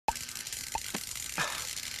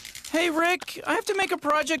Hey, Rick, I have to make a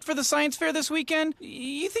project for the science fair this weekend.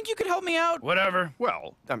 You think you could help me out? Whatever.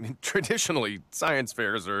 Well, I mean, traditionally, science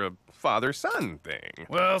fairs are a father-son thing.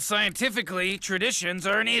 Well, scientifically, traditions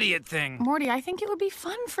are an idiot thing. Morty, I think it would be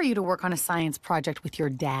fun for you to work on a science project with your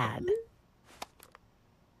dad.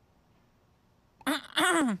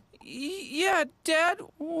 Yeah, Dad,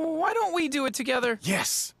 why don't we do it together?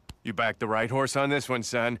 Yes! You backed the right horse on this one,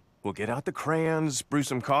 son. We'll get out the crayons, brew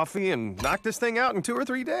some coffee, and knock this thing out in 2 or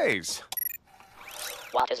 3 days.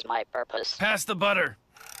 What is my purpose? Pass the butter.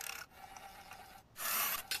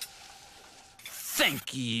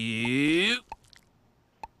 Thank you.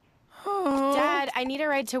 Dad, I need a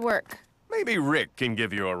ride to work. Maybe Rick can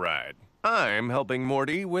give you a ride. I'm helping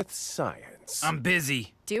Morty with science. I'm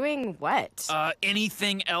busy. Doing what?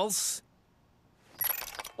 Anything else?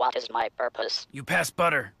 What is my purpose? You pass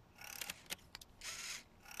butter.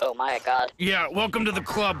 Oh my god. Yeah, welcome to the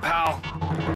club, pal.